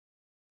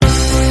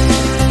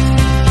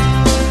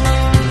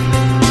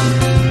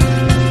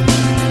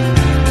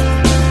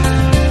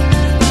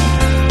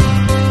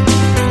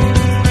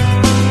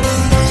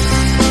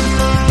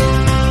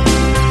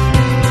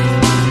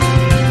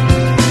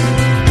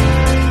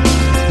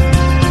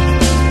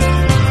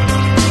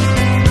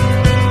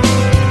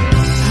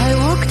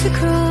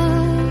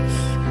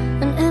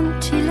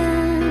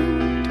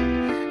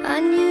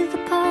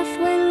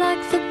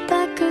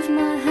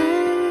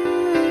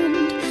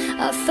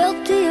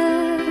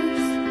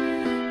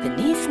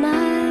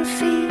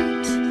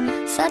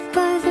Sat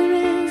by the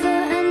river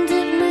and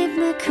it made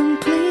me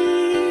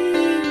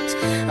complete.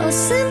 Oh,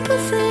 simple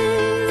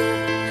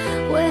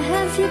thing, where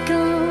have you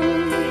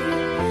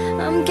gone?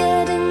 I'm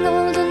getting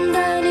old and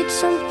I need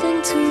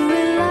something to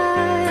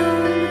rely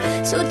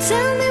on. So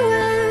tell me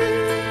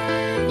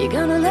when you're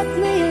gonna let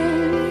me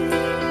in.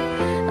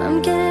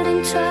 I'm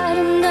getting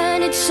tired and I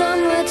need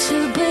somewhere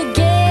to be.